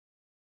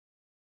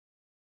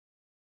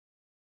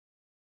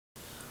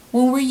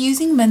When we're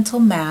using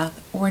mental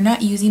math, we're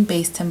not using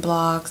base 10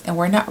 blocks and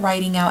we're not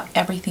writing out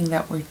everything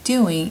that we're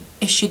doing.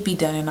 It should be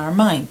done in our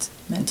minds,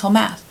 mental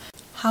math.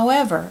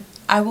 However,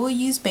 I will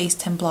use base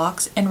 10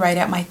 blocks and write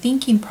out my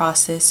thinking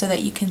process so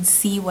that you can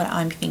see what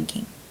I'm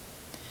thinking.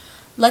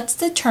 Let's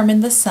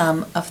determine the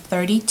sum of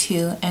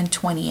 32 and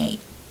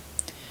 28.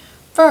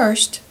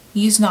 First,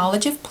 use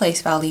knowledge of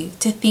place value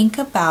to think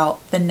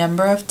about the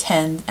number of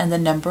tens and the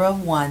number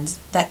of ones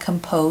that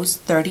compose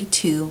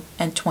 32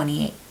 and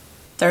 28.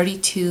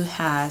 32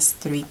 has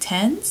 3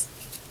 tens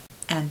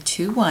and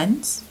 2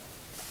 ones.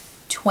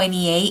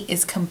 28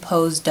 is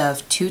composed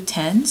of 2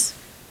 tens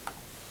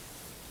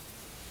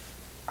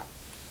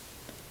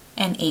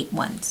and 8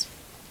 ones.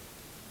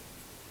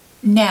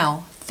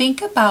 Now,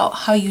 think about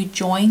how you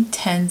join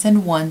tens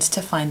and ones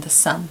to find the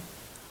sum.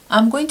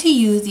 I'm going to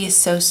use the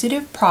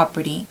associative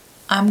property.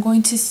 I'm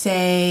going to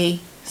say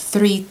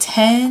 3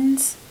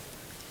 tens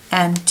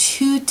and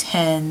 2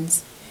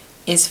 tens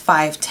is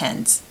 5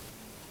 tens.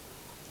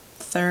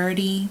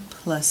 30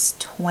 plus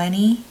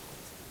 20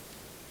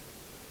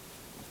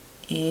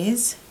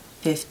 is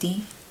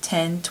 50.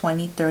 10,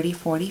 20, 30,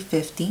 40,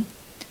 50.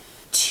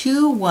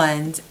 2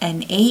 ones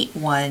and 8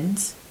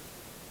 ones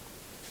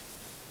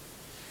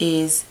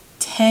is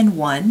 10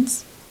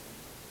 ones.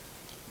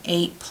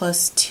 8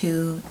 plus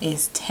 2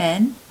 is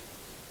 10.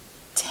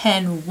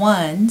 10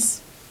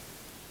 ones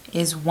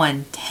is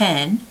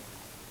 110.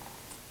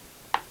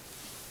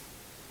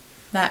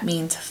 That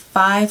means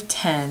 5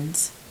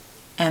 tens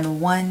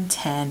and 1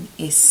 10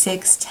 is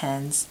 6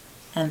 tens,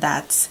 and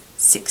that's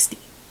 60.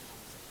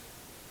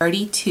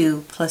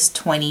 32 plus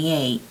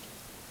 28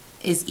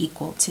 is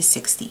equal to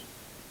 60.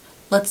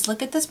 Let's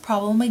look at this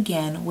problem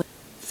again.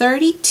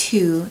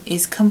 32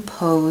 is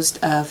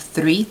composed of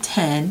 3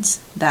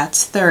 tens,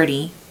 that's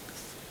 30,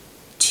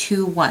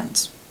 2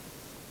 ones.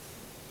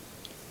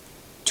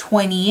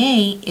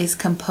 28 is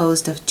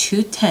composed of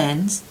 2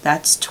 tens,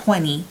 that's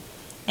 20,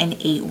 and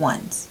 8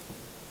 ones.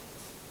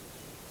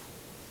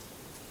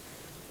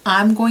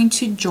 I'm going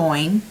to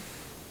join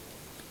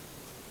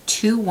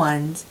 2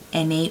 ones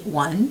and 8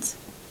 ones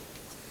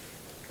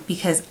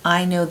because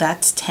I know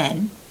that's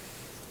 10.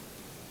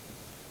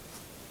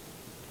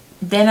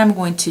 Then I'm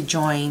going to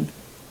join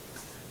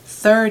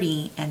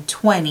 30 and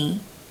 20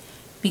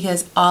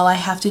 because all I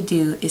have to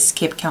do is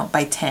skip count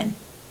by 10.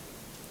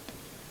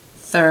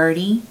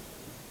 30,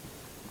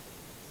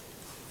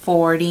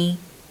 40,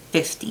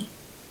 50.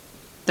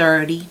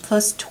 30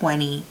 plus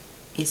 20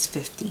 is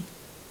 50.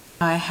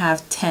 I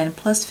have 10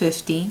 plus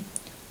 50,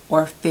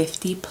 or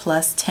 50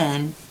 plus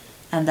 10,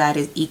 and that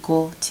is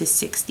equal to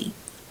 60.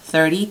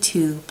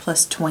 32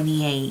 plus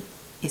 28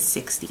 is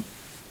 60.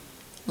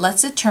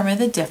 Let's determine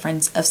the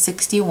difference of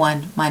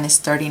 61 minus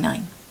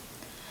 39.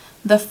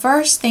 The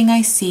first thing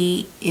I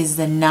see is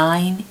the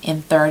 9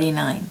 in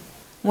 39.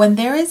 When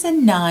there is a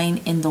 9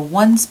 in the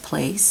ones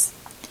place,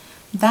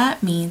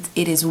 that means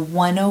it is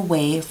 1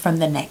 away from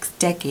the next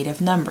decade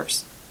of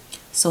numbers.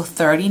 So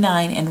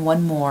 39 and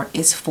 1 more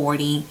is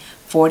 40,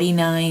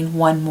 49,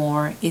 1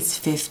 more is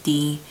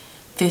 50,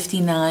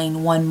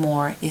 59, 1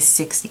 more is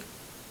 60.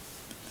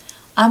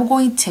 I'm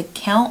going to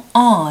count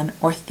on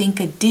or think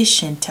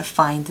addition to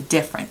find the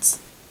difference.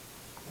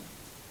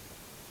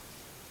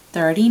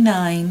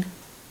 39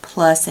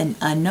 plus an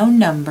unknown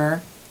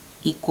number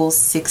equals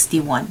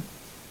 61.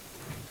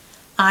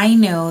 I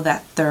know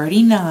that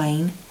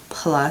 39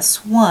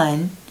 plus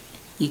 1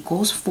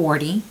 equals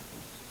 40.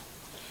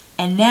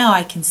 And now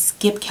I can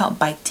skip count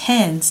by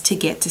tens to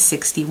get to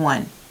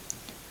 61.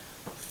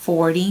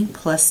 40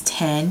 plus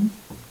 10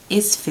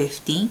 is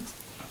 50.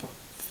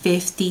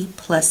 50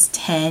 plus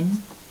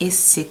 10 is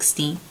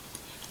 60.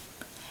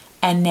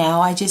 And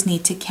now I just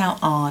need to count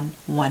on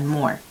 1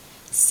 more.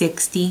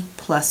 60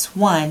 plus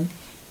 1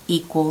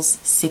 equals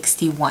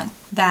 61.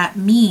 That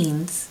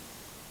means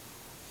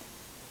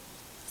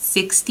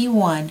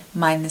 61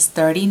 minus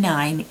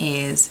 39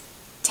 is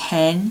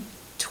 10,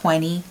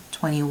 20,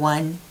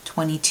 21,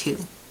 22.